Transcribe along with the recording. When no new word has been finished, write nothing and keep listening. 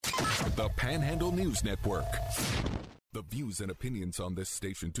the Panhandle News Network. The views and opinions on this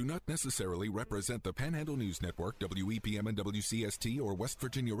station do not necessarily represent the Panhandle News Network, WEPM and WCST, or West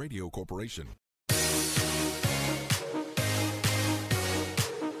Virginia Radio Corporation.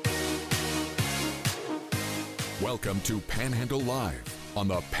 Welcome to Panhandle Live on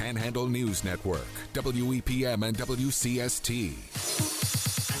the Panhandle News Network, WEPM and WCST.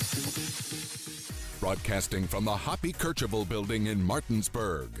 Broadcasting from the Hoppy Kercheval Building in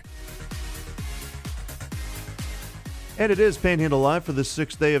Martinsburg. And it is Panhandle Live for the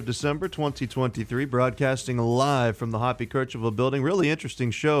 6th day of December 2023, broadcasting live from the Hoppy Kercheval Building. Really interesting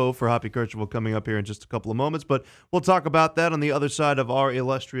show for Hoppy Kercheval coming up here in just a couple of moments, but we'll talk about that on the other side of our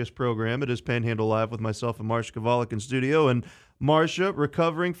illustrious program. It is Panhandle Live with myself and Marcia Kavalik in studio. And Marcia,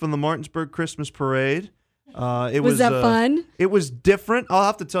 recovering from the Martinsburg Christmas Parade. Was that fun? It was different. I'll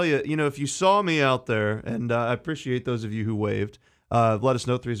have to tell you, if you saw me out there, and I appreciate those of you who waved, let us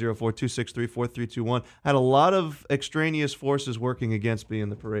know, 304-263-4321. I had a lot of extraneous forces working against me in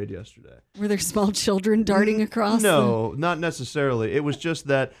the parade yesterday. Were there small children darting across? No, not necessarily. It was just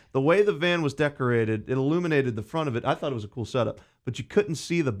that the way the van was decorated, it illuminated the front of it. I thought it was a cool setup, but you couldn't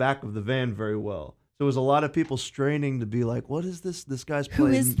see the back of the van very well. There was a lot of people straining to be like, what is this? This guy's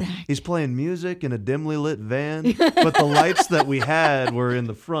playing. Who is that? He's playing music in a dimly lit van. But the lights that we had were in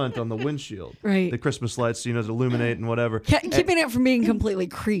the front on the windshield. Right. The Christmas lights, to illuminate and whatever. Keeping it from being completely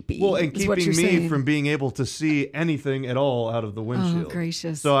creepy. Well, and keeping me from being able to see anything at all out of the windshield. Oh,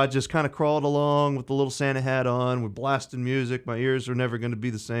 gracious. So I just kind of crawled along with the little Santa hat on. We're blasting music. My ears are never going to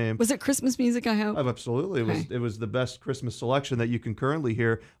be the same. Was it Christmas music, I hope? Absolutely. It was the best Christmas selection that you can currently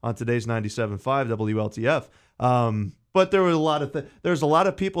hear on today's 97.5 WLTF. But there were a lot of there's a lot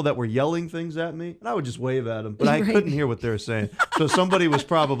of people that were yelling things at me, and I would just wave at them, but I couldn't hear what they were saying. So somebody was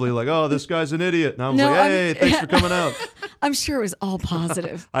probably like, "Oh, this guy's an idiot," and I was "Hey, thanks for coming out." I'm sure it was all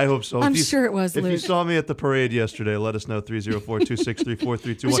positive. I hope so. I'm sure it was, If Luke. you saw me at the parade yesterday, let us know,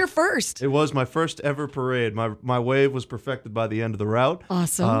 304-263-4321. It was your first. It was my first ever parade. My wave was perfected by the end of the route.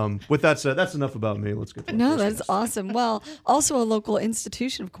 Awesome. With that said, that's enough about me. Let's get to that's awesome. Well, also a local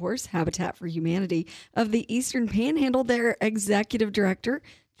institution, of course, Habitat for Humanity of the Eastern Panhandle. Their executive director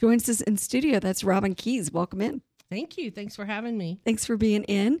joins us in studio. That's Robin Kees. Welcome in. Thank you. Thanks for having me. Thanks for being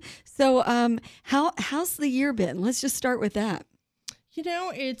in. So how's the year been? Let's just start with that.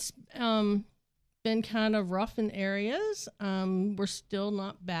 It's been kind of rough in areas. We're still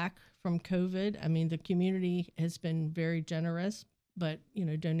not back from COVID. I mean, the community has been very generous, but,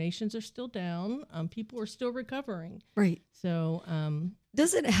 donations are still down. People are still recovering. Right. So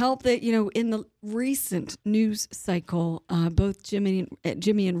does it help that, in the recent news cycle, both Jimmy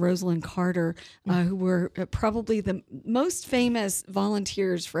and Rosalind Carter, who were probably the most famous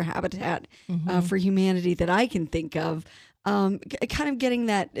volunteers for Habitat for Humanity that I can think of, kind of getting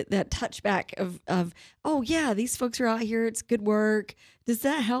that touchback of, oh, yeah, these folks are out here. It's good work. Does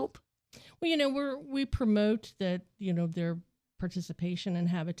that help? Well, we promote that, their participation in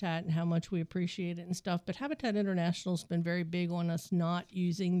Habitat and how much we appreciate it and stuff. But Habitat International has been very big on us not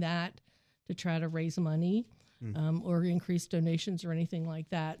using that to try to raise money or increase donations or anything like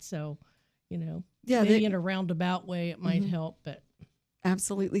that. So, maybe in a roundabout way it might help, but.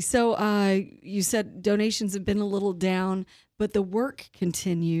 Absolutely. So you said donations have been a little down, but the work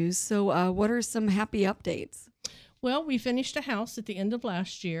continues. So what are some happy updates? Well, we finished a house at the end of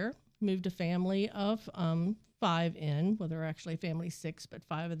last year, moved a family of 5 in. Well, they're actually family 6, but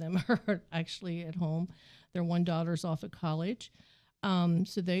 5 of them are actually at home. Their one daughter's off at college. So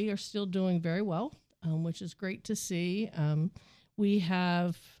they are still doing very well, which is great to see. We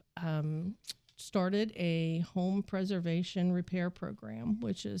have started a home preservation repair program,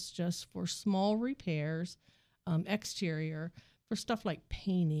 which is just for small repairs, exterior, for stuff like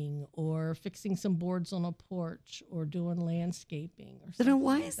painting or fixing some boards on a porch or doing landscaping. So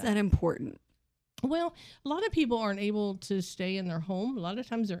why is that important? Well, a lot of people aren't able to stay in their home. A lot of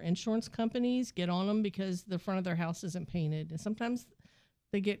times their insurance companies get on them because the front of their house isn't painted. And sometimes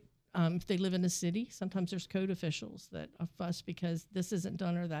they get, if they live in a city, sometimes there's code officials that fuss because this isn't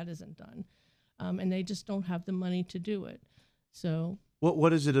done or that isn't done. And they just don't have the money to do it. So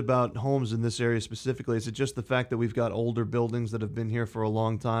what is it about homes in this area specifically? Is it just the fact that we've got older buildings that have been here for a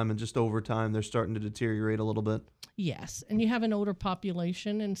long time and just over time they're starting to deteriorate a little bit? Yes, and you have an older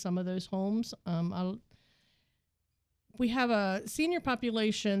population in some of those homes. We have a senior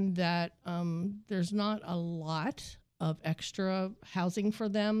population that there's not a lot of extra housing for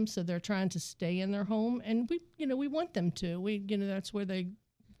them, so they're trying to stay in their home, and we want them to. That's where they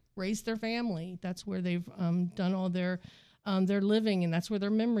raised their family. That's where they've done all their living, and that's where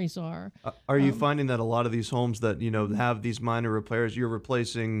their memories are. Are you finding that a lot of these homes that have these minor repairs, you're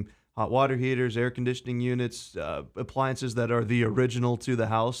replacing hot water heaters, air conditioning units, appliances that are the original to the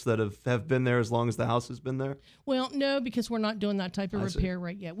house that have been there as long as the house has been there? Well, no, because we're not doing that type of repair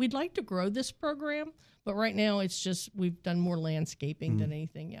right yet. We'd like to grow this program, but right now it's just we've done more landscaping than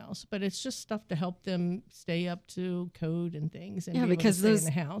anything else. But it's just stuff to help them stay up to code and things. And be because able to those stay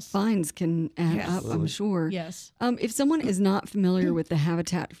in the house. fines can add up, I'm sure. Yes. If someone is not familiar with the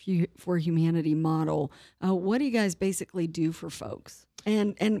Habitat for Humanity model, what do you guys basically do for folks?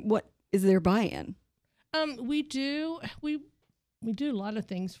 And what is their buy-in? We do a lot of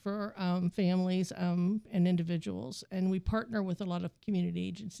things for families and individuals, and we partner with a lot of community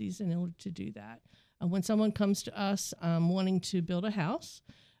agencies in order to do that. When someone comes to us wanting to build a house,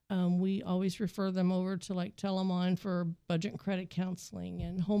 we always refer them over to like Telemon for budget and credit counseling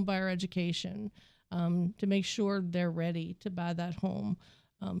and home buyer education to make sure they're ready to buy that home,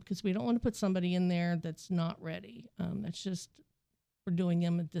 because we don't want to put somebody in there that's not ready. That's just we're doing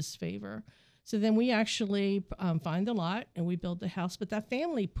them a disfavor. So then we actually find the lot and we build the house, but that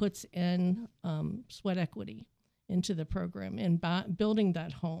family puts in sweat equity into the program and building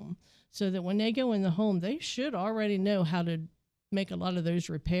that home, so that when they go in the home, they should already know how to make a lot of those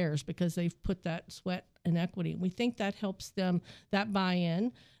repairs because they've put that sweat and equity. We think that helps them, that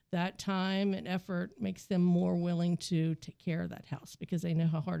buy-in, that time and effort makes them more willing to take care of that house because they know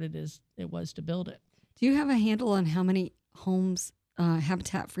how hard it was to build it. Do you have a handle on how many homes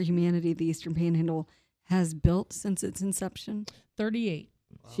Habitat for Humanity, the Eastern Panhandle, has built since its inception? 38.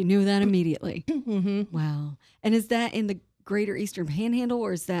 Wow. She knew that immediately. Mm-hmm. Wow. And is that in the greater Eastern Panhandle,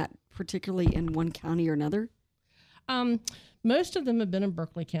 or is that particularly in one county or another? Most of them have been in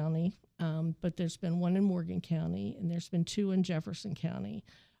Berkeley County, but there's been one in Morgan County, and there's been 2 in Jefferson County.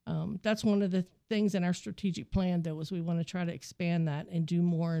 That's one of the things in our strategic plan, though, is we want to try to expand that and do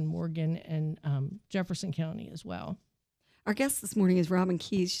more in Morgan and Jefferson County as well. Our guest this morning is Robin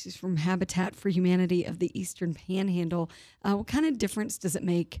Kees. She's from Habitat for Humanity of the Eastern Panhandle. What kind of difference does it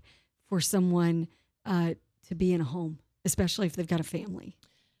make for someone to be in a home, especially if they've got a family?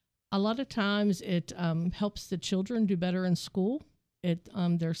 A lot of times it helps the children do better in school.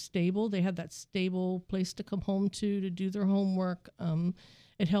 They're stable. They have that stable place to come home to do their homework.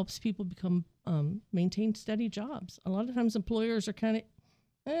 It helps people maintain steady jobs. A lot of times employers are kind of,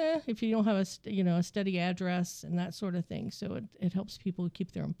 if you don't have a steady address and that sort of thing. So it helps people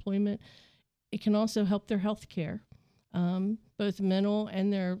keep their employment. It can also help their health care, both mental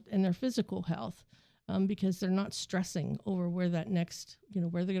and their physical health, because they're not stressing over where that next,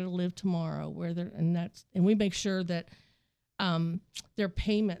 where they're going to live tomorrow, and we make sure that their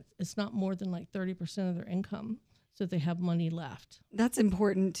payment is not more than like 30% of their income, so they have money left. That's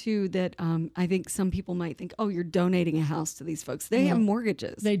important too, that I think some people might think, oh, you're donating a house to these folks. They have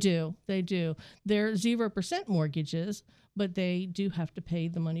mortgages. They do. They're 0% mortgages, but they do have to pay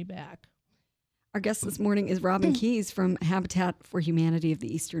the money back. Our guest this morning is Robin Kees from Habitat for Humanity of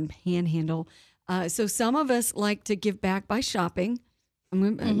the Eastern Panhandle. So some of us like to give back by shopping.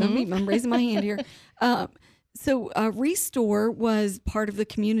 I'm raising my hand here. So Restore was part of the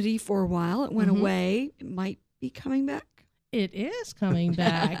community for a while. It went away. It might be coming back. It is coming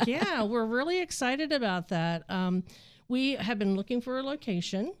back. Yeah, we're really excited about that. We have been looking for a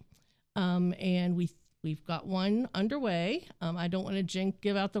location, and we've got one underway. I don't want to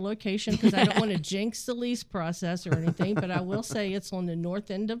give out the location because I don't want to jinx the lease process or anything, but I will say it's on the north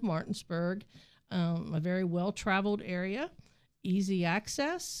end of Martinsburg, a very well-traveled area, easy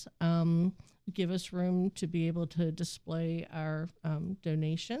access, give us room to be able to display our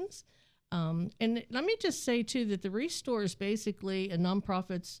donations. And let me just say, too, that the Restore is basically a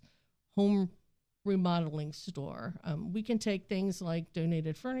nonprofit's home remodeling store. We can take things like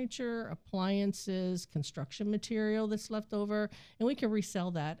donated furniture, appliances, construction material that's left over, and we can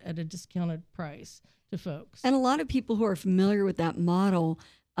resell that at a discounted price to folks. And a lot of people who are familiar with that model,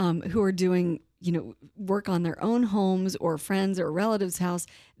 who are doing work on their own homes or friends or relatives' house,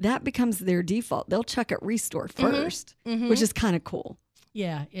 that becomes their default. They'll check at Restore first, which is kind of cool.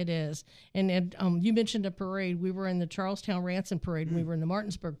 Yeah, it is. And you mentioned a parade. We were in the Charlestown Ransom Parade, and we were in the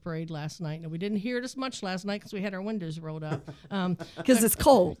Martinsburg Parade last night. And we didn't hear it as much last night because we had our windows rolled up. Because it's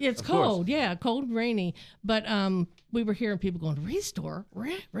cold. It's cold, yeah, cold, rainy. But we were hearing people going, Restore?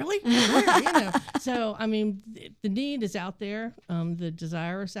 Really? So, I mean, the need is out there. The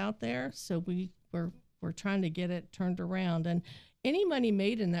desire is out there. So we're trying to get it turned around. And any money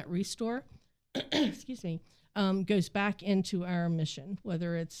made in that Restore, excuse me, goes back into our mission,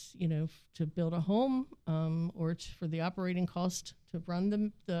 whether it's, to build a home or for the operating cost to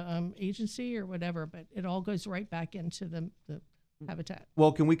run the agency or whatever, but it all goes right back into the Habitat.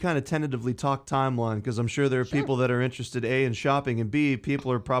 Well, can we kind of tentatively talk timeline? Because I'm sure there are people that are interested, A, in shopping, and B,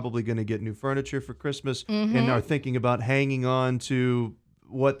 people are probably going to get new furniture for Christmas and are thinking about hanging on to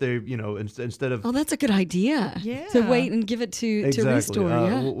what they, instead of... Oh, that's a good idea. Yeah. To wait and give it to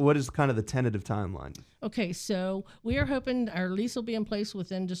Restore. What is kind of the tentative timeline? Okay, so we are hoping our lease will be in place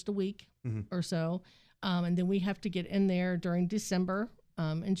within just a week or so. And then we have to get in there during December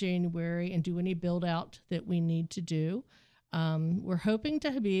and January and do any build out that we need to do. We're hoping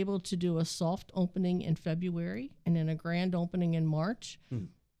to be able to do a soft opening in February and then a grand opening in March.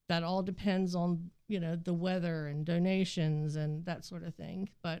 That all depends on, the weather and donations and that sort of thing.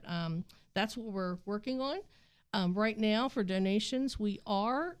 But that's what we're working on. Right now for donations, we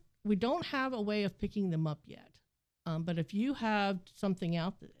don't have a way of picking them up yet. But if you have something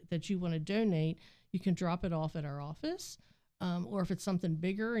out that you want to donate, you can drop it off at our office. Or if it's something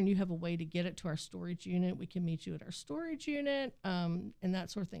bigger and you have a way to get it to our storage unit, we can meet you at our storage unit and that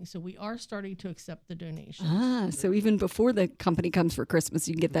sort of thing. So we are starting to accept the donations. So even before the company comes for Christmas,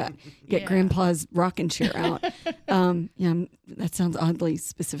 you can get Grandpa's rocking chair out. That sounds oddly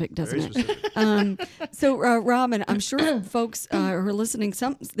specific, doesn't it? So Robin, I'm sure folks who are listening,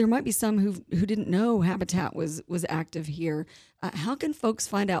 there might be some who didn't know Habitat was active here. How can folks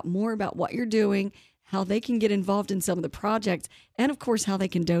find out more about what you're doing, how they can get involved in some of the projects, and of course, how they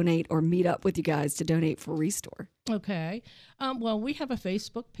can donate or meet up with you guys to donate for Restore? Okay. Well, we have a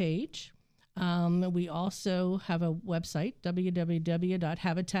Facebook page. We also have a website,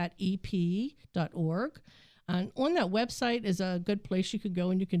 www.habitatep.org. And on that website is a good place you could go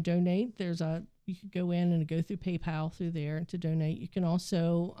and you can donate. You could go in and go through PayPal through there to donate. You can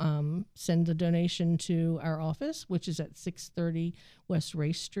also send a donation to our office, which is at 630 West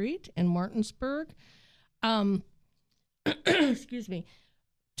Race Street in Martinsburg. Excuse me.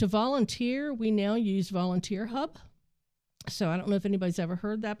 To volunteer, we now use Volunteer Hub. So I don't know if anybody's ever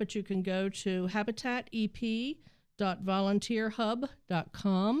heard that, but you can go to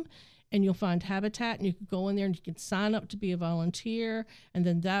habitatep.volunteerhub.com. And you'll find Habitat, and you can go in there and you can sign up to be a volunteer. And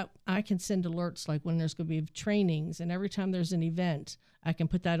then I can send alerts like when there's going to be trainings, and every time there's an event, I can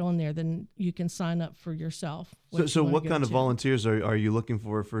put that on there. Then you can sign up for yourself. So what kind of volunteers are you looking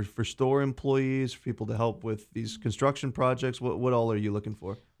for store employees, for people to help with these construction projects? What all are you looking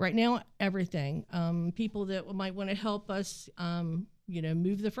for? Right now, everything. People that might want to help us,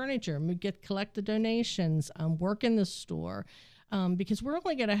 move the furniture, collect the donations, work in the store. Because we're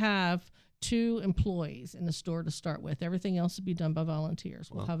only going to have 2 employees in the store to start with. Everything else will be done by volunteers.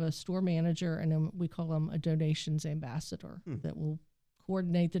 We'll have a store manager, and then we call them a donations ambassador that will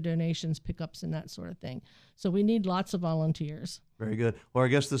coordinate the donations, pickups, and that sort of thing. So we need lots of volunteers. Very good. Well, our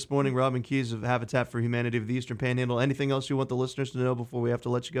guest this morning, Robin Kees of Habitat for Humanity of the Eastern Panhandle. Anything else you want the listeners to know before we have to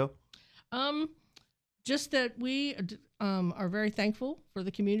let you go? Just that we are very thankful for the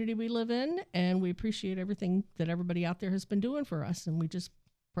community we live in, and we appreciate everything that everybody out there has been doing for us, and we just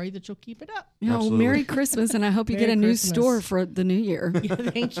pray that you'll keep it up. Merry Christmas, and I hope you get a new store for the new year. Yeah,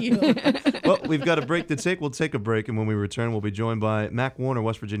 thank you. Well, we've got a break to take. We'll take a break, and when we return, we'll be joined by Mac Warner,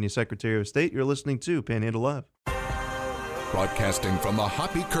 West Virginia Secretary of State. You're listening to Panhandle Live. Broadcasting from the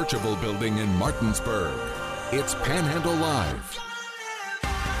Hoppy Kercheval Building in Martinsburg, it's Panhandle Live.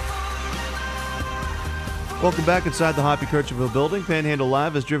 Welcome back inside the Hoppy Kercheval Building. Panhandle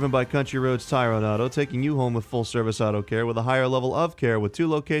Live is driven by Country Roads Tire and Auto, taking you home with full-service auto care with a higher level of care, with 2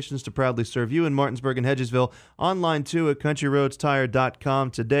 locations to proudly serve you in Martinsburg and Hedgesville. Online, too, at countryroadstire.com.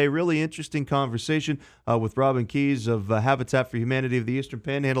 Today, really interesting conversation with Robin Kees of Habitat for Humanity of the Eastern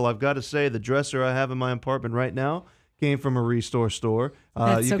Panhandle. I've got to say, the dresser I have in my apartment right now came from a Restore store.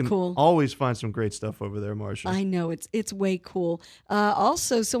 That's you so can cool. Always find some great stuff over there, Marcia. I know, it's way cool.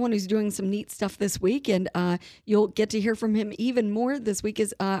 Also, someone who's doing some neat stuff this week, and you'll get to hear from him even more this week,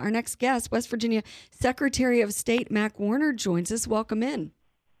 is our next guest, West Virginia Secretary of State Mac Warner joins us. Welcome in.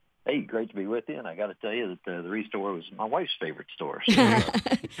 Hey, great to be with you, and I got to tell you that the Restore was my wife's favorite store. So,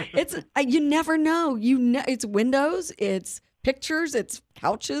 it's you never know. It's windows, it's pictures, it's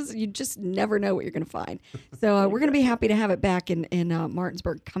couches. You just never know what you're going to find. So we're going to be happy to have it back in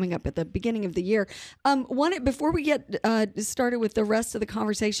Martinsburg coming up at the beginning of the year. Before we get started with the rest of the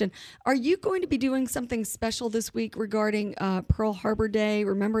conversation, are you going to be doing something special this week regarding Pearl Harbor Day,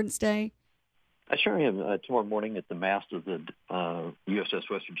 Remembrance Day? I sure am. Tomorrow morning at the mast of the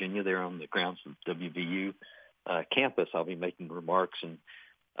USS West Virginia, there on the grounds of WVU campus, I'll be making remarks and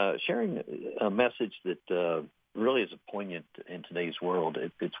sharing a message that really is poignant in today's world.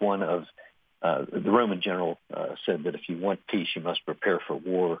 It's one of the Roman general said that if you want peace, you must prepare for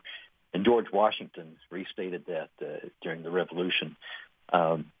war. And George Washington restated that during the Revolution.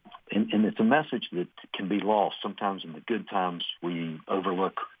 and it's a message that can be lost. Sometimes in the good times, we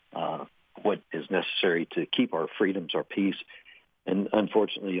overlook what is necessary to keep our freedoms, our peace. And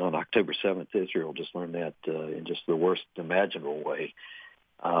unfortunately, on October 7th, Israel just learned that in just the worst imaginable way.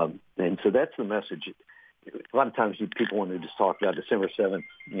 And so that's the message. A lot of times people want to just talk about December 7th,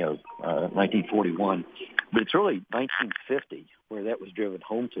 1941. But it's really 1950 where that was driven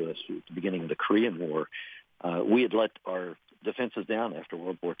home to us at the beginning of the Korean War. We had let our defenses down after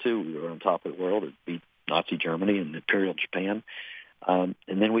World War II. We were on top of the world. It beat Nazi Germany and Imperial Japan. And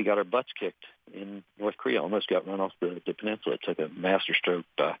then we got our butts kicked in North Korea, almost got run off the peninsula. It took a masterstroke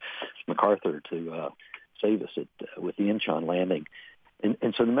MacArthur to save us with the Incheon landing.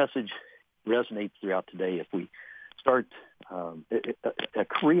 And so the message resonates throughout today. If we start, a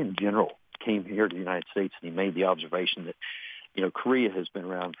Korean general came here to the United States and he made the observation that, Korea has been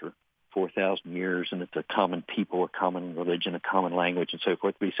around for 4,000 years and it's a common people, a common religion, a common language, and so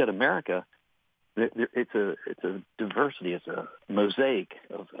forth. But he said America, it's a diversity, it's a mosaic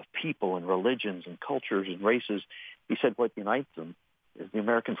of people and religions and cultures and races. He said what unites them is the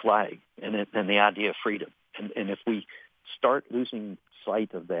American flag and the idea of freedom. And if we start losing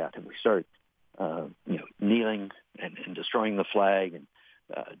sight of that, and we start kneeling and destroying the flag and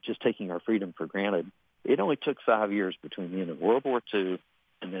just taking our freedom for granted, it only took 5 years between the end of World War II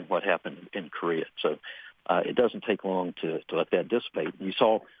and then what happened in Korea. So it doesn't take long to let that dissipate. You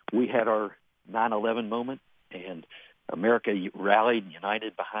saw we had our 9/11 moment, and America rallied and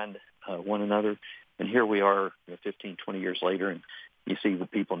united behind one another. And here we are 15, 20 years later, and you see the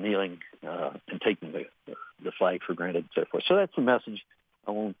people kneeling and taking the flag for granted and so forth. So that's the message.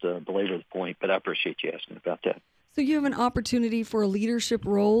 I won't belabor the point, but I appreciate you asking about that. So you have an opportunity for a leadership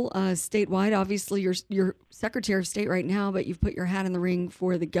role statewide. Obviously, you're Secretary of State right now, but you've put your hat in the ring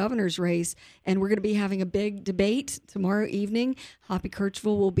for the governor's race. And we're going to be having a big debate tomorrow evening. Hoppy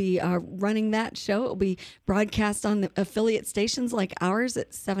Kirchville will be running that show. It will be broadcast on the affiliate stations like ours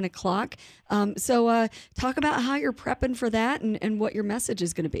at 7 o'clock. So talk about how you're prepping for that and what your message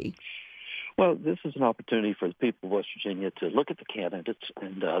is going to be. Well, this is an opportunity for the people of West Virginia to look at the candidates,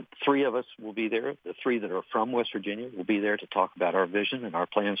 and three of us will be there. The three that are from West Virginia will be there to talk about our vision and our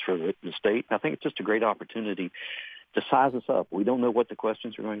plans for the state. And I think it's just a great opportunity to size us up. We don't know what the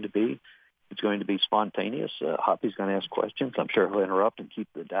questions are going to be. It's going to be spontaneous. Hoppy's going to ask questions. I'm sure he'll interrupt and keep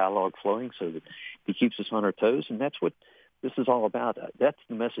the dialogue flowing so that he keeps us on our toes, and that's what this is all about. That's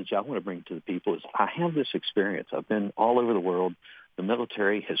the message I want to bring to the people is I have this experience. I've been all over the world. The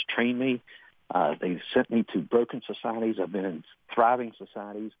military has trained me. They've sent me to broken societies. I've been in thriving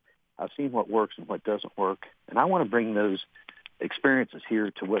societies. I've seen what works and what doesn't work. And I want to bring those experiences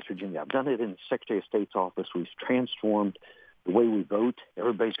here to West Virginia. I've done it in the Secretary of State's office. We've transformed the way we vote.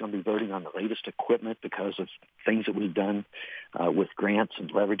 Everybody's going to be voting on the latest equipment because of things that we've done with grants and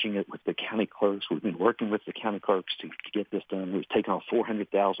leveraging it with the county clerks. We've been working with the county clerks to get this done. We've taken off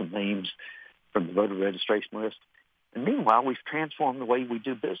 400,000 names from the voter registration list. And meanwhile, we've transformed the way we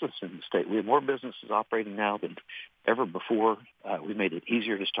do business in the state. We have more businesses operating now than ever before. We made it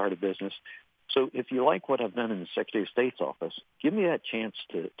easier to start a business. So if you like what I've done in the Secretary of State's office, give me that chance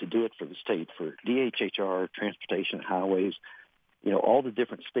to do it for the state, for DHHR, Transportation, Highways, all the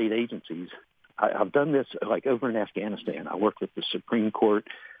different state agencies. I've done this like over in Afghanistan. I worked with the Supreme Court,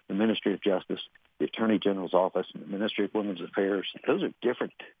 the Ministry of Justice, the Attorney General's office, and the Ministry of Women's Affairs. Those are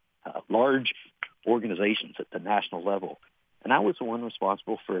different, large organizations at the national level. And I was the one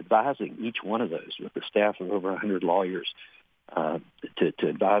responsible for advising each one of those with a staff of over 100 lawyers to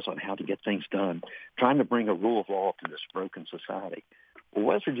advise on how to get things done, trying to bring a rule of law to this broken society. Well,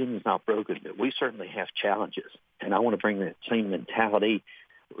 West Virginia is not broken, but we certainly have challenges. And I want to bring that same mentality,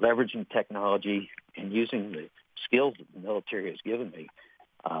 leveraging technology and using the skills that the military has given me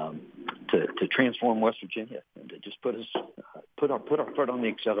to transform West Virginia and to just put our foot on the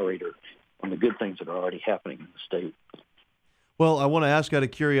accelerator on the good things that are already happening in the state. Well, I want to ask out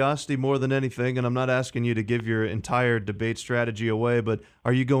of curiosity more than anything, and I'm not asking you to give your entire debate strategy away, but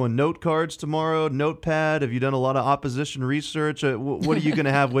are you going note cards tomorrow, notepad? Have you done a lot of opposition research? What are you going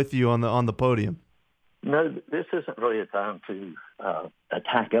to have with you on the podium? No, this isn't really a time to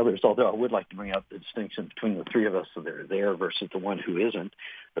attack others, although I would like to bring up the distinction between the three of us that are there versus the one who isn't,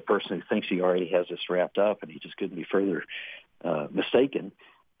 the person who thinks he already has this wrapped up and he just couldn't be further mistaken.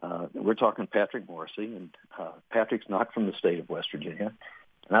 We're talking Patrick Morrisey, and Patrick's not from the state of West Virginia.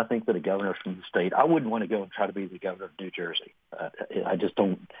 And I think that a governor from the state, I wouldn't want to go and try to be the governor of New Jersey. I just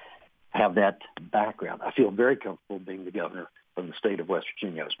don't have that background. I feel very comfortable being the governor from the state of West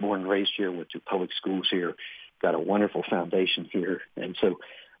Virginia. I was born and raised here, went to public schools here, got a wonderful foundation here. And so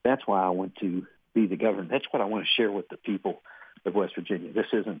that's why I want to be the governor. That's what I want to share with the people of West Virginia. This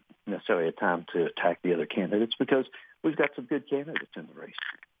isn't necessarily a time to attack the other candidates because we've got some good candidates in the race.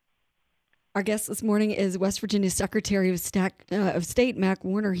 Our guest this morning is West Virginia Secretary of State, Mac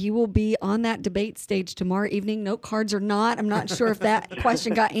Warner. He will be on that debate stage tomorrow evening. No cards or not. I'm not sure if that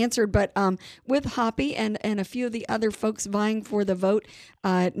question got answered, but with Hoppy and a few of the other folks vying for the vote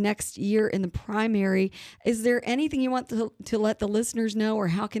next year in the primary, is there anything you want to let the listeners know, or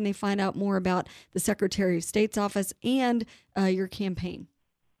how can they find out more about the Secretary of State's office and your campaign?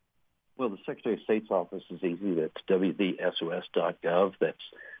 Well, the Secretary of State's office is easy. That's wvsos.gov. That's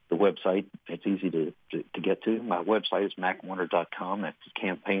the website. It's easy to get to. My website is macwarner.com. That's the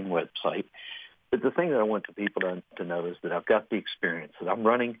campaign website. But the thing that I want the people to know is that I've got the experience, that I'm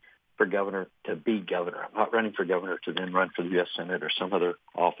running for governor to be governor. I'm not running for governor to then run for the U.S. Senate or some other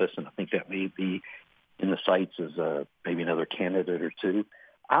office, and I think that may be in the sights as maybe another candidate or two.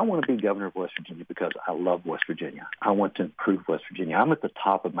 I want to be governor of West Virginia because I love West Virginia. I want to improve West Virginia. I'm at the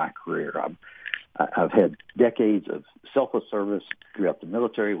top of my career. I've had decades of selfless service throughout the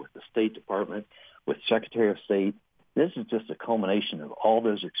military, with the State Department, with Secretary of State. This is just a culmination of all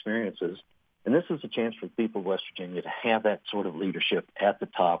those experiences, and this is a chance for the people of West Virginia to have that sort of leadership at the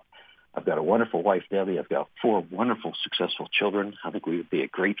top. I've got a wonderful wife, Debbie. I've got 4 wonderful, successful children. I think we would be a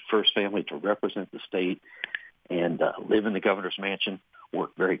great first family to represent the state and live in the governor's mansion,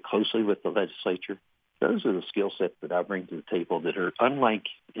 work very closely with the legislature. Those are the skill sets that I bring to the table that are unlike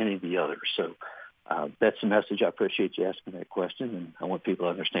any of the others. So that's the message. I appreciate you asking that question, and I want people to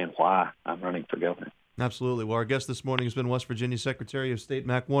understand why I'm running for governor. Absolutely. Well, our guest this morning has been West Virginia Secretary of State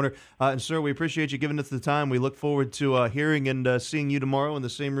Mac Warner. And, sir, we appreciate you giving us the time. We look forward to hearing and seeing you tomorrow in the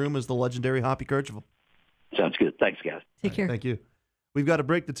same room as the legendary Hoppy Kercheval. Sounds good. Thanks, guys. Take care. Thank you. We've got a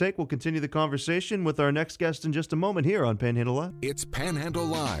break to take. We'll continue the conversation with our next guest in just a moment here on Panhandle Live. It's Panhandle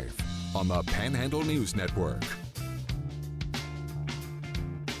Live on the Panhandle News Network.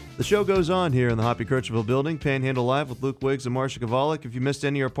 The show goes on here in the Hoppy Kercheval building, Panhandle Live with Luke Wiggs and Marcia Kavalik. If you missed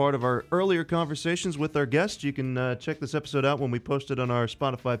any or part of our earlier conversations with our guests, you can check this episode out when we post it on our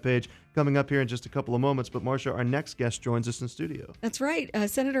Spotify page coming up here in just a couple of moments. But Marcia, our next guest joins us in studio. That's right.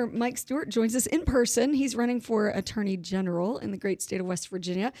 Senator Mike Stuart joins us in person. He's running for Attorney General in the great state of West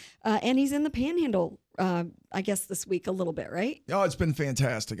Virginia, and he's in the Panhandle I guess this week a little bit, right? Oh, it's been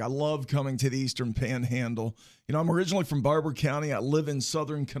fantastic. I love coming to the Eastern Panhandle. You know, I'm originally from Barber County. I live in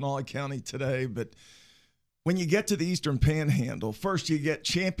southern Kanawha County today, but when you get to the Eastern Panhandle, first you get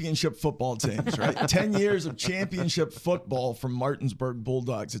championship football teams, right? 10 years of championship football from Martinsburg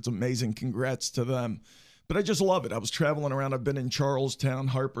Bulldogs. It's amazing. Congrats to them. But I just love it. I was traveling around. I've been in Charlestown,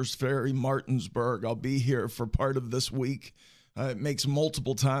 Harpers Ferry, Martinsburg. I'll be here for part of this week. It makes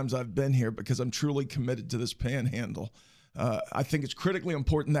multiple times I've been here because I'm truly committed to this Panhandle. I think it's critically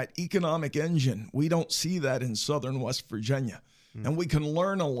important, that economic engine. We don't see that in southern West Virginia. And we can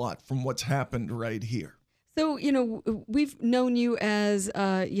learn a lot from what's happened right here. So, you know, we've known you as,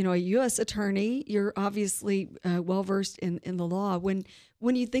 a U.S. attorney. You're obviously well-versed in the law.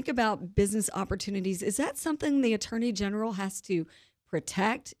 When you think about business opportunities, is that something the Attorney General has to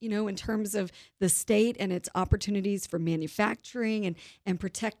protect, you know, in terms of the state and its opportunities for manufacturing and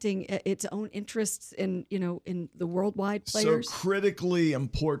protecting its own interests in, you know, in the worldwide players? So critically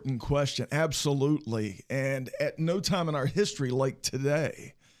important question. Absolutely. And at no time in our history like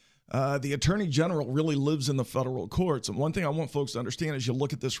today, the Attorney General really lives in the federal courts. And one thing I want folks to understand as you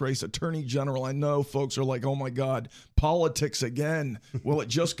look at this race, Attorney General, I know folks are like, oh my God, politics again. Will it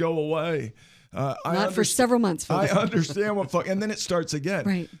just go away? Not for several months. I understand and then it starts again.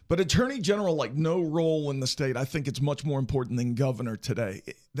 Right. But Attorney General, like, no role in the state. I think it's much more important than governor today.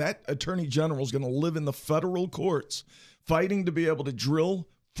 That Attorney General is going to live in the federal courts, fighting to be able to drill,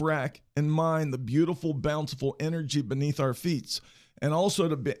 frack, and mine the beautiful, bountiful energy beneath our feet, and also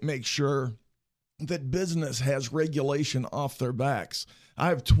to make sure that business has regulation off their backs. I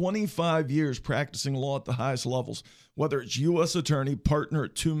have 25 years practicing law at the highest levels, whether it's U.S. attorney, partner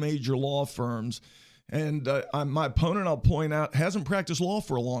at 2 major law firms. And my opponent, I'll point out, hasn't practiced law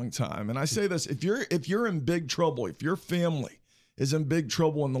for a long time. And I say this, if you're in big trouble, if your family is in big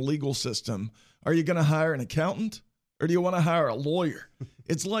trouble in the legal system, are you going to hire an accountant or do you want to hire a lawyer?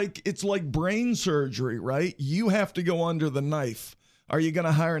 It's like brain surgery, right? You have to go under the knife. Are you going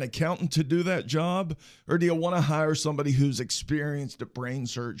to hire an accountant to do that job? Or do you want to hire somebody who's experienced at brain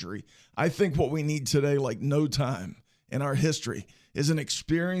surgery? I think what we need today, like no time in our history, is an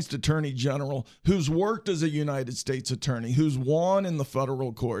experienced attorney general who's worked as a United States attorney, who's won in the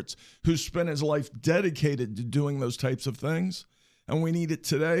federal courts, who's spent his life dedicated to doing those types of things. And we need it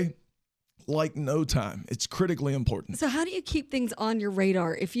today like no time. It's critically important. So how do you keep things on your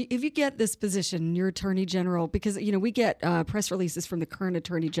radar if you get this position, you're Attorney General? Because we get press releases from the current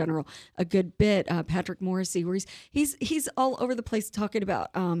Attorney General a good bit, Patrick Morrissey, where he's all over the place talking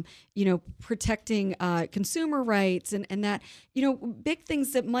about protecting consumer rights and that big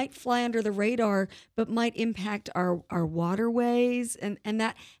things that might fly under the radar but might impact our waterways and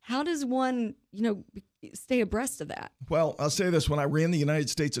that. How does one stay abreast of that? Well, I'll say this. When I ran the United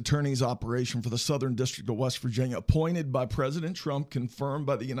States Attorney's operation for the Southern District of West Virginia, appointed by President Trump, confirmed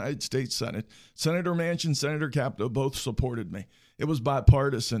by the United States Senate, Senator Manchin, Senator Capito both supported me. It was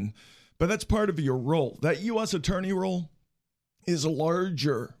bipartisan, but that's part of your role. That U.S. Attorney role is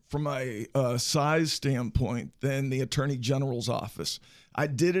larger from a size standpoint than the Attorney General's office. I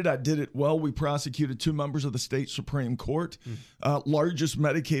did it well. We prosecuted 2 members of the state Supreme Court. Largest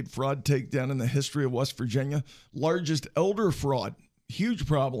Medicaid fraud takedown in the history of West Virginia. Largest elder fraud, huge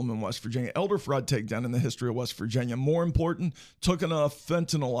problem in West Virginia. Elder fraud takedown in the history of West Virginia. More important, took enough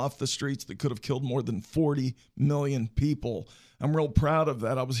fentanyl off the streets that could have killed more than 40 million people. I'm real proud of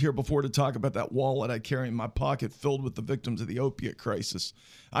that. I was here before to talk about that wallet I carry in my pocket filled with the victims of the opiate crisis.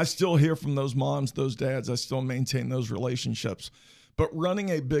 I still hear from those moms, those dads. I still maintain those relationships. But running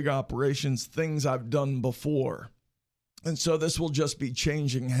a big operation's things I've done before. And so this will just be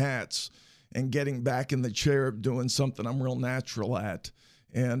changing hats and getting back in the chair of doing something I'm real natural at.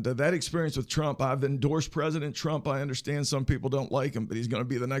 And that experience with Trump, I've endorsed President Trump. I understand some people don't like him, but he's going to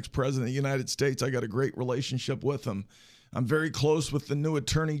be the next president of the United States. I got a great relationship with him. I'm very close with the new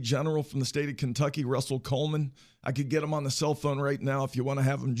Attorney General from the state of Kentucky, Russell Coleman. I could get him on the cell phone right now if you want to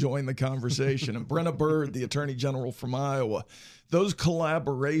have him join the conversation. And Brenna Byrd, the Attorney General from Iowa. Those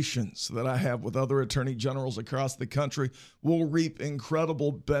collaborations that I have with other Attorney Generals across the country will reap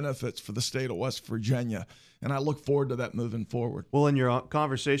incredible benefits for the state of West Virginia. And I look forward to that moving forward. Well, in your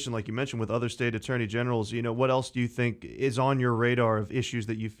conversation, like you mentioned, with other state attorney generals, what else do you think is on your radar of issues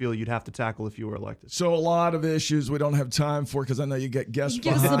that you feel you'd have to tackle if you were elected? So a lot of issues we don't have time for because I know you get guests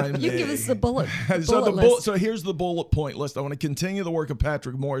behind me. You give us the bullet list. So here's the bullet point list. I want to continue the work of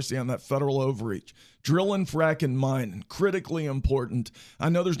Patrick Morrissey on that federal overreach. Drilling, fracking, mining, critically important. I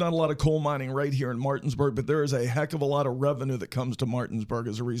know there's not a lot of coal mining right here in Martinsburg, but there is a heck of a lot of revenue that comes to Martinsburg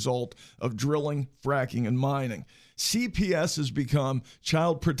as a result of drilling, fracking, and mining. CPS has become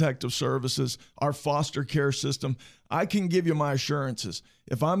Child Protective Services, our foster care system. I can give you my assurances.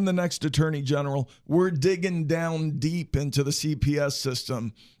 If I'm the next Attorney General, we're digging down deep into the CPS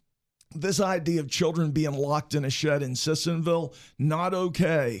system. This idea of children being locked in a shed in Sissonville, not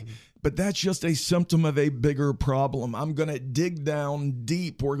okay. But that's just a symptom of a bigger problem. I'm going to dig down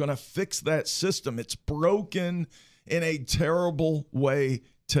deep. We're going to fix that system. It's broken in a terrible way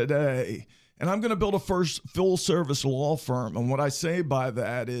today. And I'm going to build a first full-service law firm. And what I say by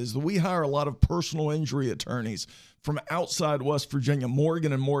that is that we hire a lot of personal injury attorneys from outside West Virginia,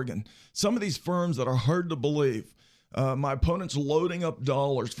 Morgan & Morgan. Some of these firms that are hard to believe. My opponent's loading up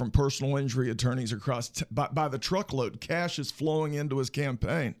dollars from personal injury attorneys across by the truckload. Cash is flowing into his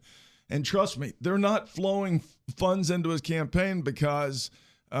campaign. And trust me, they're not flowing funds into his campaign because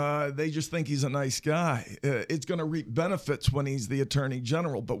they just think he's a nice guy. It's going to reap benefits when he's the Attorney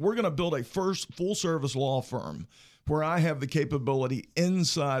General. But we're going to build a first full-service law firm where I have the capability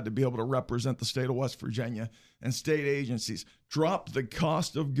inside to be able to represent the state of West Virginia and state agencies, drop the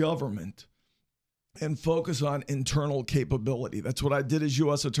cost of government, and focus on internal capability. That's what I did as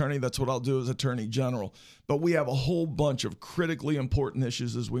U.S. Attorney. That's what I'll do as Attorney General. But we have a whole bunch of critically important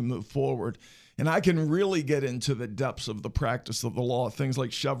issues as we move forward. And I can really get into the depths of the practice of the law, things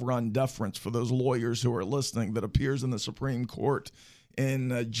like Chevron deference for those lawyers who are listening that appears in the Supreme Court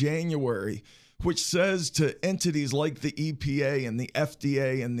in January, which says to entities like the EPA and the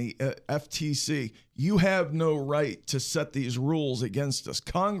FDA and the FTC, you have no right to set these rules against us.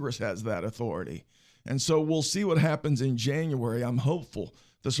 Congress has that authority. And so we'll see what happens in January. I'm hopeful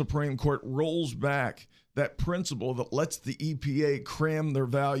the Supreme Court rolls back that principle that lets the EPA cram their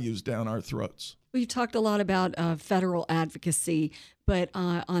values down our throats. Well, you talked a lot about federal advocacy, but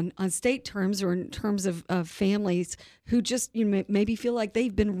on state terms or in terms of families who just maybe feel like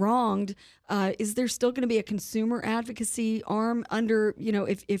they've been wronged, is there still going to be a consumer advocacy arm under,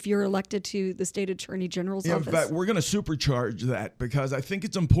 if you're elected to the state attorney general's office? In fact, we're going to supercharge that because I think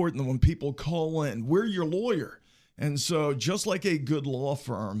it's important that when people call in, we're your lawyer. And so just like a good law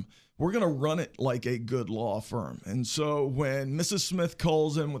firm, we're going to run it like a good law firm. And so when Mrs. Smith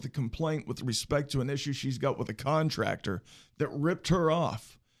calls in with a complaint with respect to an issue she's got with a contractor that ripped her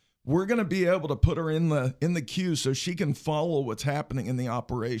off, we're going to be able to put her in the queue so she can follow what's happening in the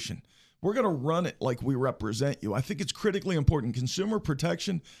operation. We're going to run it like we represent you. I think it's critically important. Consumer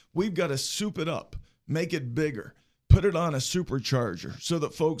protection, we've got to soup it up, make it bigger, put it on a supercharger so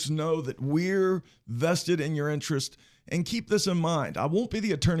that folks know that we're vested in your interest. And keep this in mind. I won't be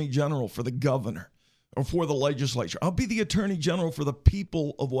the attorney general for the governor or for the legislature. I'll be the attorney general for the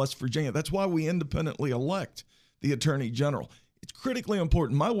people of West Virginia. That's why we independently elect the attorney general. It's critically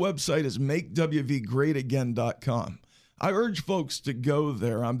important. My website is makewvgreatagain.com. I urge folks to go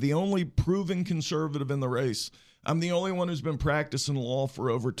there. I'm the only proven conservative in the race. I'm the only one who's been practicing law for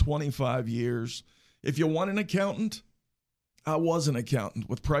over 25 years. If you want an accountant, I was an accountant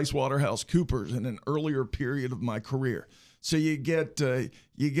with PricewaterhouseCoopers in an earlier period of my career. So you get the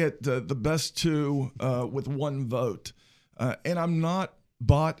best two with one vote. And I'm not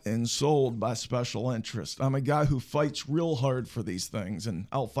bought and sold by special interest. I'm a guy who fights real hard for these things, and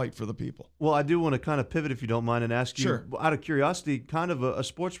I'll fight for the people. Well, I do want to kind of pivot, if you don't mind, and ask you, Sure. out of curiosity, kind of a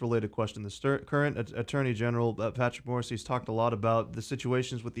sports-related question. The current Attorney General, Patrick Morrisey, has talked a lot about the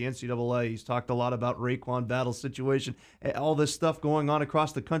situations with the NCAA. He's talked a lot about Raekwon Battle's situation, all this stuff going on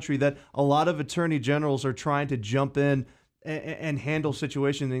across the country that a lot of attorney generals are trying to jump in and handle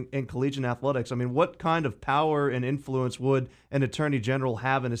situations in collegiate athletics. I mean, what kind of power and influence would an attorney general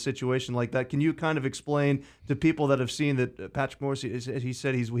have in a situation like that? Can you kind of explain to people that have seen that Patrick Morrisey, he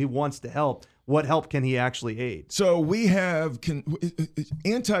said he wants to help, what help can he actually aid? So we have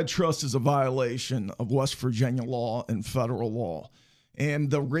antitrust is a violation of West Virginia law and federal law. And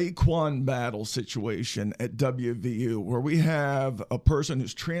the Raekwon Battle situation at WVU, where we have a person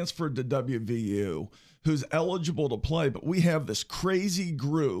who's transferred to WVU who's eligible to play, but we have this crazy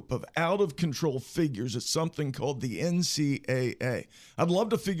group of out-of-control figures at something called the NCAA. I'd love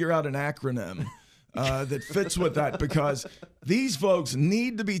to figure out an acronym that fits with that, because these folks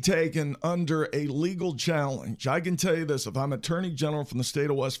need to be taken under a legal challenge. I can tell you this, if I'm Attorney General from the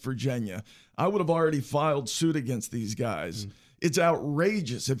state of West Virginia, I would have already filed suit against these guys. It's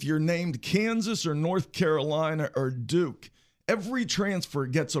outrageous. If you're named Kansas or North Carolina or Duke, every transfer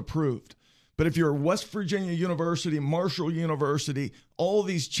gets approved. But if you're West Virginia University, Marshall University, all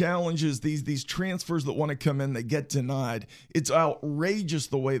these challenges, these transfers that want to come in, they get denied. It's outrageous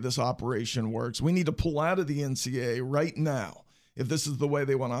the way this operation works. We need to pull out of the NCAA right now if this is the way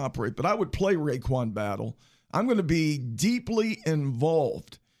they want to operate. But I would play Raekwon Battle. I'm going to be deeply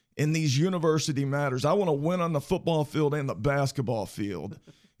involved in these university matters. I want to win on the football field and the basketball field.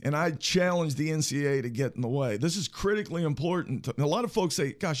 And I challenge the NCAA to get in the way. This is critically important. A lot of folks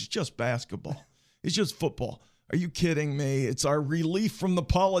say, gosh, it's just basketball. It's just football. Are you kidding me? It's our relief from the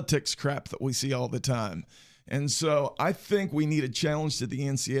politics crap that we see all the time. And so I think we need a challenge to the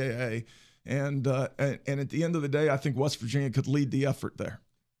NCAA. And at the end of the day, I think West Virginia could lead the effort there.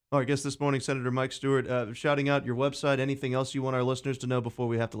 Our guest this morning, Senator Mike Stuart, shouting out your website. Anything else you want our listeners to know before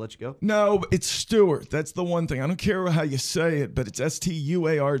we have to let you go? No, it's Stuart. That's the one thing. I don't care how you say it, but it's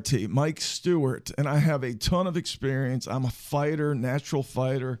Stuart, Mike Stuart. And I have a ton of experience. I'm a fighter, natural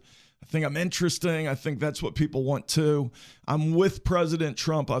fighter. I think I'm interesting. I think that's what people want too. I'm with President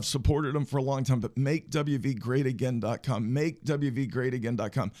Trump. I've supported him for a long time, but makewvgreatagain.com,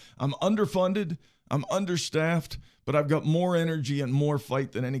 makewvgreatagain.com. I'm underfunded. I'm understaffed, but I've got more energy and more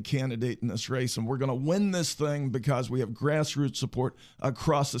fight than any candidate in this race, and we're going to win this thing because we have grassroots support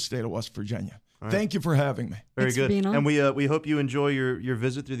across the state of West Virginia. Right. Thank you for having me. Very good. And we hope you enjoy your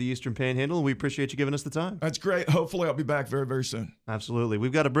visit through the Eastern Panhandle, and we appreciate you giving us the time. That's great. Hopefully I'll be back very, very soon. Absolutely.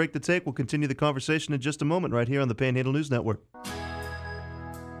 We've got a break to take. We'll continue the conversation in just a moment right here on the Panhandle News Network.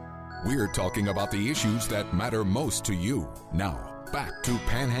 We're talking about the issues that matter most to you. Now, back to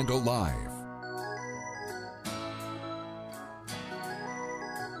Panhandle Live.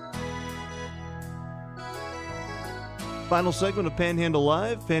 Final segment of Panhandle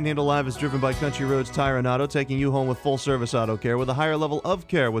Live. Panhandle Live is driven by Country Roads Tire and Auto, taking you home with full-service auto care with a higher level of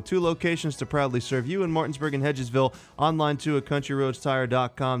care, with 2 locations to proudly serve you in Martinsburg and Hedgesville. Online too at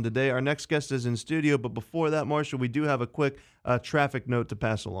countryroadstire.com today. Our next guest is in studio, but before that, Marcia, we do have a quick traffic note to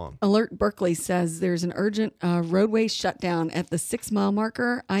pass along. Alert Berkeley says there's an urgent roadway shutdown at the 6-mile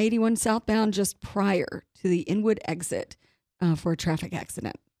marker, I-81 southbound, just prior to the Inwood exit for a traffic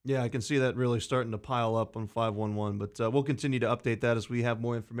accident. Yeah, I can see that really starting to pile up on 511, but we'll continue to update that as we have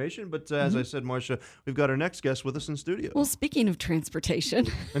more information. But as I said, Marcia, we've got our next guest with us in studio. Well, speaking of transportation.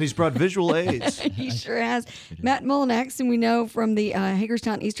 And he's brought visual aids. He sure has. Matt Mullenax, and we know from the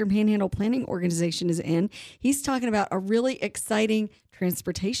Hagerstown Eastern Panhandle Planning Organization, is in. He's talking about a really exciting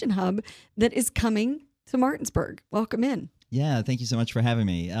transportation hub that is coming to Martinsburg. Welcome in. Yeah, thank you so much for having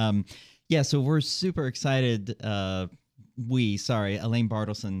me. So we're super excited. Elaine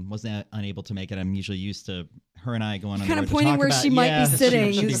Bartleson was unable to make it. I'm usually used to her and I go on the kind road of to pointing talk where about. she might be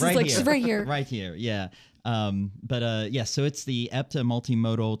sitting. She'd be It's right like here. she's right here. Right here, yeah. So it's the EPTA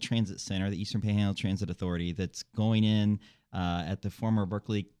Multimodal Transit Center, the Eastern Panhandle Transit Authority, that's going in at the former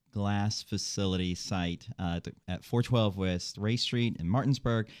Berkeley Glass facility site at 412 West Ray Street in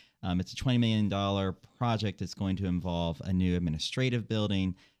Martinsburg. It's a $20 million project that's going to involve a new administrative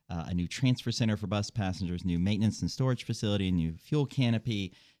building, a new transfer center for bus passengers, new maintenance and storage facility, a new fuel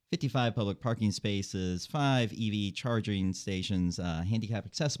canopy, 55 public parking spaces, 5 EV charging stations, handicap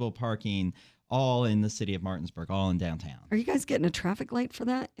accessible parking, all in the city of Martinsburg, all in downtown. Are you guys getting a traffic light for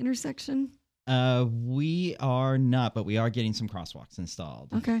that intersection? We are not, but we are getting some crosswalks installed.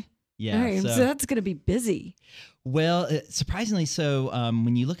 Okay. Yeah. All right, so that's going to be busy. Well, surprisingly so,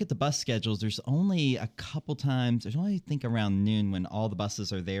 when you look at the bus schedules, there's only a couple times, there's only, I think, around noon when all the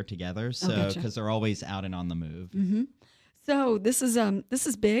buses are there together. So, because they're always out and on the move. Mm-hmm. So this is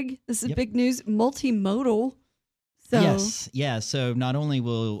big. This is big news. Multimodal. So. Yes. Yeah. So not only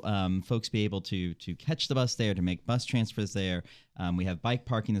will folks be able to catch the bus there, to make bus transfers there, we have bike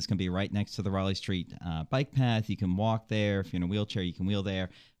parking that's going to be right next to the Raleigh Street bike path. You can walk there. If you're in a wheelchair, you can wheel there.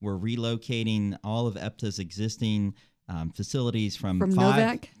 We're relocating all of EPTA's existing facilities from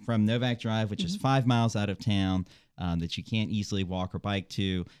Novak Drive, which is 5 miles out of town, that you can't easily walk or bike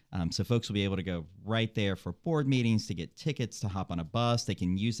to. So folks will be able to go right there for board meetings, to get tickets, to hop on a bus. They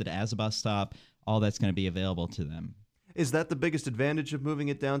can use it as a bus stop. All that's going to be available to them. Is that the biggest advantage of moving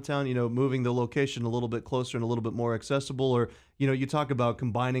it downtown? Moving the location a little bit closer and a little bit more accessible, or you talk about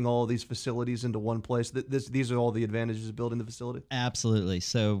combining all of these facilities into one place. These are all the advantages of building the facility. Absolutely.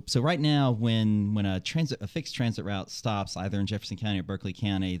 So right now, when a fixed transit route stops either in Jefferson County or Berkeley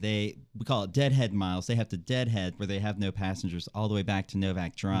County, we call it deadhead miles. They have to deadhead where they have no passengers all the way back to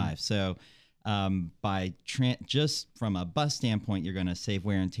Novak Drive. So just from a bus standpoint, you're going to save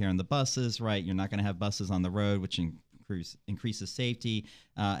wear and tear on the buses, right? You're not going to have buses on the road, which increases safety,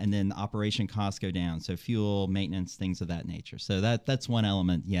 and then operation costs go down. So fuel, maintenance, things of that nature. So that's one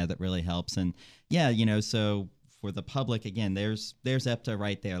element, that really helps. And so for the public, again, there's EPTA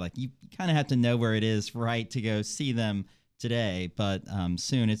right there. Like you kind of have to know where it is, right, to go see them today. But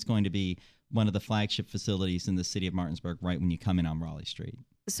soon it's going to be one of the flagship facilities in the city of Martinsburg, right when you come in on Raleigh Street.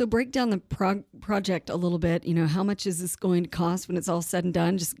 So break down the project a little bit. How much is this going to cost when it's all said and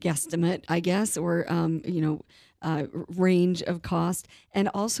done? Just guesstimate, I guess, or range of cost, and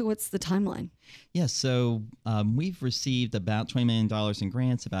also what's the timeline? Yeah, so we've received about $20 million in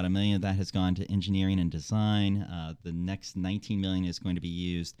grants. About $1 million of that has gone to engineering and design. The next $19 million is going to be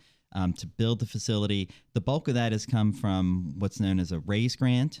used to build the facility. The bulk of that has come from what's known as a RAISE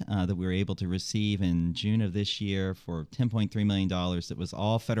grant that we were able to receive in June of this year for $10.3 million. It was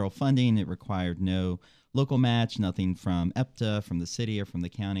all federal funding. It required no local match, nothing from EPTA, from the city, or from the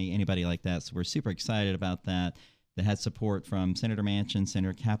county, anybody like that. So we're super excited about that. That had support from Senator Manchin,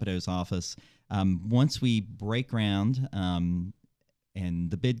 Senator Capito's office. Once we break ground and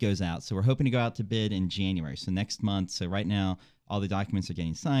the bid goes out, so we're hoping to go out to bid in January, so next month. So right now, all the documents are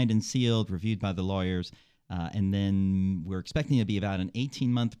getting signed and sealed, reviewed by the lawyers, and then we're expecting it to be about an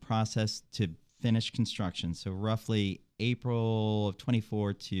 18-month process to finish construction. So roughly April of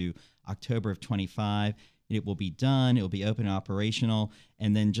 24 to October of 25. It will be done. It will be open and operational.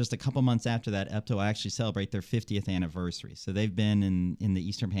 And then just a couple months after that, EPTA will actually celebrate their 50th anniversary. So they've been in the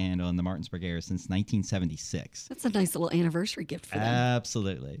Eastern Panhandle and the Martinsburg area since 1976. That's a nice little anniversary gift for them.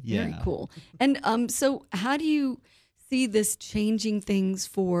 Absolutely. Yeah. Very cool. And so how do you see this changing things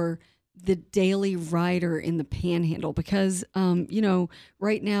for the daily rider in the Panhandle? Because,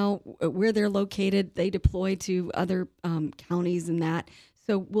 right now where they're located, they deploy to other counties and that.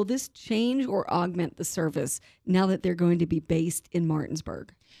 So will this change or augment the service now that they're going to be based in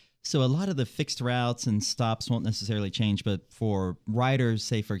Martinsburg? So a lot of the fixed routes and stops won't necessarily change, but for riders,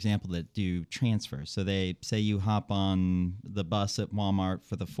 say, for example, that do transfers. So they say you hop on the bus at Walmart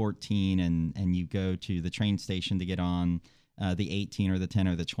for the 14 and you go to the train station to get on the 18 or the 10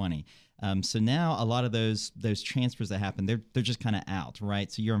 or the 20. So now a lot of those transfers that happen, they're just kind of out, right?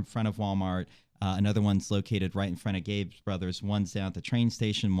 So you're in front of Walmart. Another one's located right in front of Gabe's Brothers. One's down at the train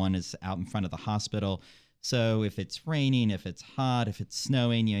station. One is out in front of the hospital. So if it's raining, if it's hot, if it's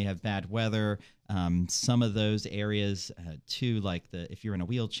snowing, you have bad weather. Some of those areas, too, like if you're in a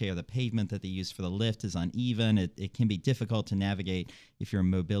wheelchair, the pavement that they use for the lift is uneven. It can be difficult to navigate if you're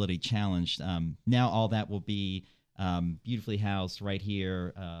mobility challenged. Now all that will be beautifully housed right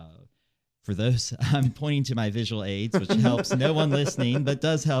here. For those, I'm pointing to my visual aids, which helps no one listening, but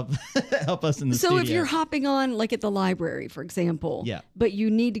does help us in the studio. So if you're hopping on, like at the library, for example, but you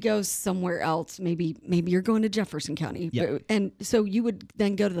need to go somewhere else, maybe you're going to Jefferson County, and so you would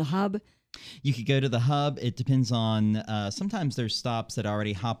then go to the hub You could go to the hub. It depends on, sometimes there's stops that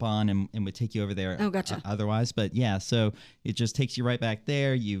already hop on and would take you over there. Oh, gotcha. Otherwise. But yeah, so it just takes you right back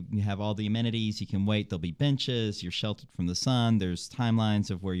there. You have all the amenities. You can wait. There'll be benches. You're sheltered from the sun. There's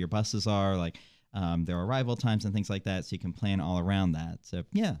timelines of where your buses are, like their arrival times and things like that. So you can plan all around that. So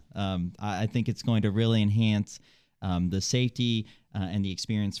yeah, I think it's going to really enhance the safety and the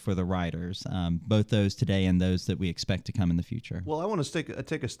experience for the riders, both those today and those that we expect to come in the future. Well, I want to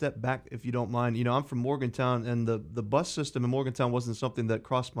take a step back, if you don't mind. I'm from Morgantown, and the bus system in Morgantown wasn't something that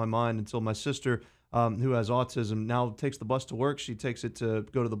crossed my mind until my sister, who has autism, now takes the bus to work. She takes it to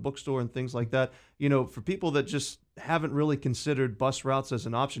go to the bookstore and things like that. For people that just haven't really considered bus routes as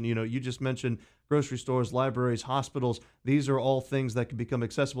an option, you just mentioned grocery stores, libraries, hospitals. These are all things that can become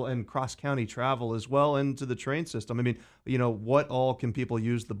accessible, and cross-county travel as well, and to the train system. I mean, what all can people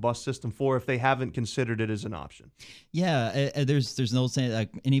use the bus system for if they haven't considered it as an option? Yeah, there's an old saying,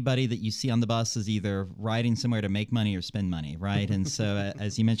 like, anybody that you see on the bus is either riding somewhere to make money or spend money, right? And so,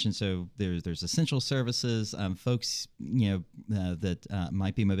 as you mentioned, so there's essential services. Folks, that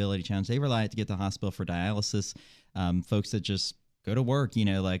might be mobility challenged, they rely to get to the hospital for dialysis. Folks that just go to work,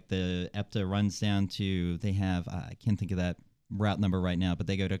 like the EPTA runs down to, they have, I can't think of that route number right now, but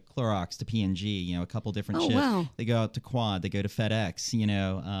they go to Clorox, to P&G, a couple different shifts. Wow. They go out to Quad, they go to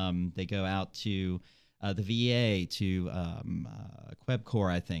FedEx, they go out to the VA, to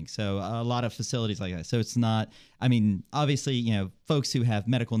Quebcor, I think. So a lot of facilities like that. So it's not, obviously, folks who have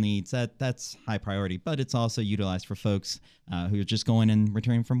medical needs, that's high priority, but it's also utilized for folks who are just going and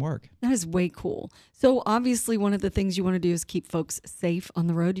returning from work. That is way cool. So obviously one of the things you want to do is keep folks safe on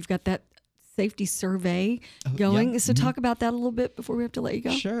the road. You've got that safety survey going. So talk about that a little bit before we have to let you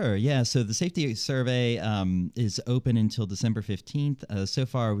go. Sure. Yeah. So the safety survey is open until December 15th. So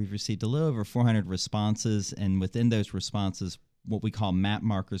far, we've received a little over 400 responses. And within those responses, what we call map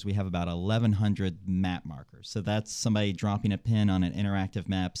markers, we have about 1,100 map markers. So that's somebody dropping a pin on an interactive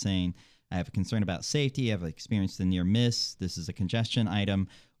map saying, I have a concern about safety, I've experienced a near miss, this is a congestion item,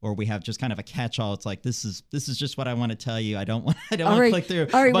 or we have just kind of a catch-all. It's like, this is just what I want to tell you. I don't want to click through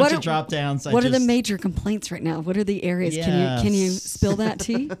a bunch of drop-downs. What are the major complaints right now? What are the areas? Can you spill that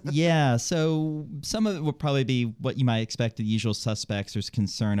tea? Yeah, so some of it will probably be what you might expect, the usual suspects. There's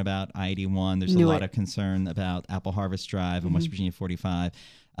concern about I-81. There's a lot of concern about Apple Harvest Drive and West Virginia 45.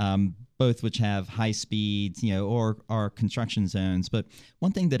 Both which have high speeds, or are construction zones. But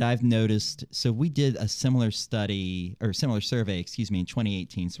one thing that I've noticed, so we did a similar survey, in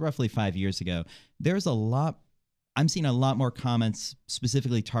 2018, so roughly 5 years ago. I'm seeing a lot more comments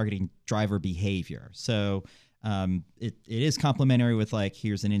specifically targeting driver behavior. So it is complementary with, like,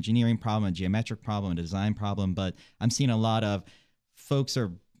 here's an engineering problem, a geometric problem, a design problem, but I'm seeing a lot of folks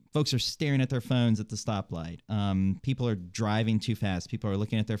are staring at their phones at the stoplight. People are driving too fast. People are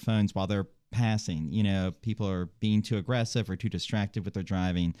looking at their phones while they're passing. People are being too aggressive or too distracted with their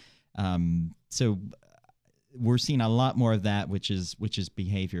driving. So we're seeing a lot more of that, which is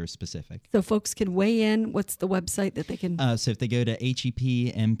behavior specific. So folks can weigh in. What's the website that they can? So if they go to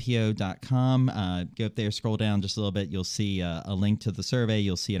hepmpo.com, go up there, scroll down just a little bit, you'll see a link to the survey.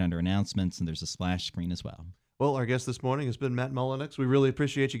 You'll see it under announcements, and there's a splash screen as well. Well, our guest this morning has been Matt Mullenax. We really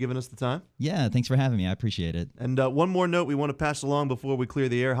appreciate you giving us the time. Yeah, thanks for having me. I appreciate it. And one more note we want to pass along before we clear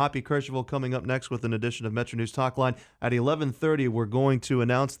the air. Hoppy Kercheval coming up next with an edition of Metro News Talk Line. At 11:30, we're going to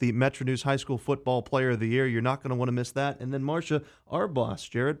announce the Metro News High School Football Player of the Year. You're not going to want to miss that. And then Marcia, our boss,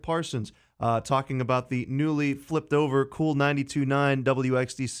 Jared Parsons, talking about the newly flipped over Cool 92.9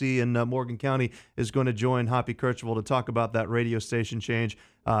 WXDC in Morgan County, is going to join Hoppy Kercheval to talk about that radio station change.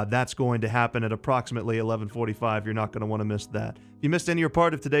 That's going to happen at approximately 11:45. You're not going to want to miss that. If you missed any or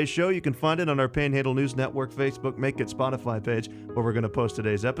part of today's show, you can find it on our Panhandle News Network Facebook, Make It Spotify page, where we're going to post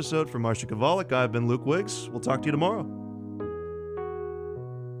today's episode. For Marcia Kovalik, I've been Luke Wiggs. We'll talk to you tomorrow.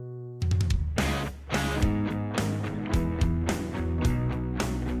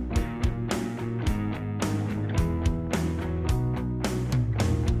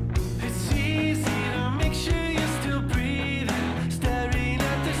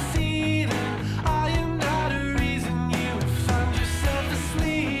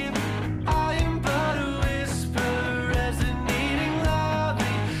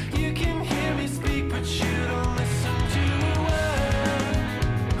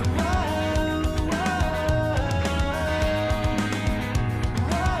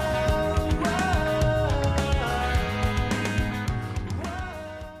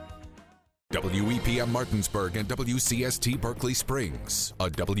 WEPM Martinsburg and WCST Berkeley Springs, a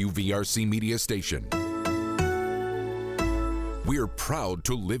WVRC media station. We're proud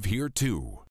to live here too.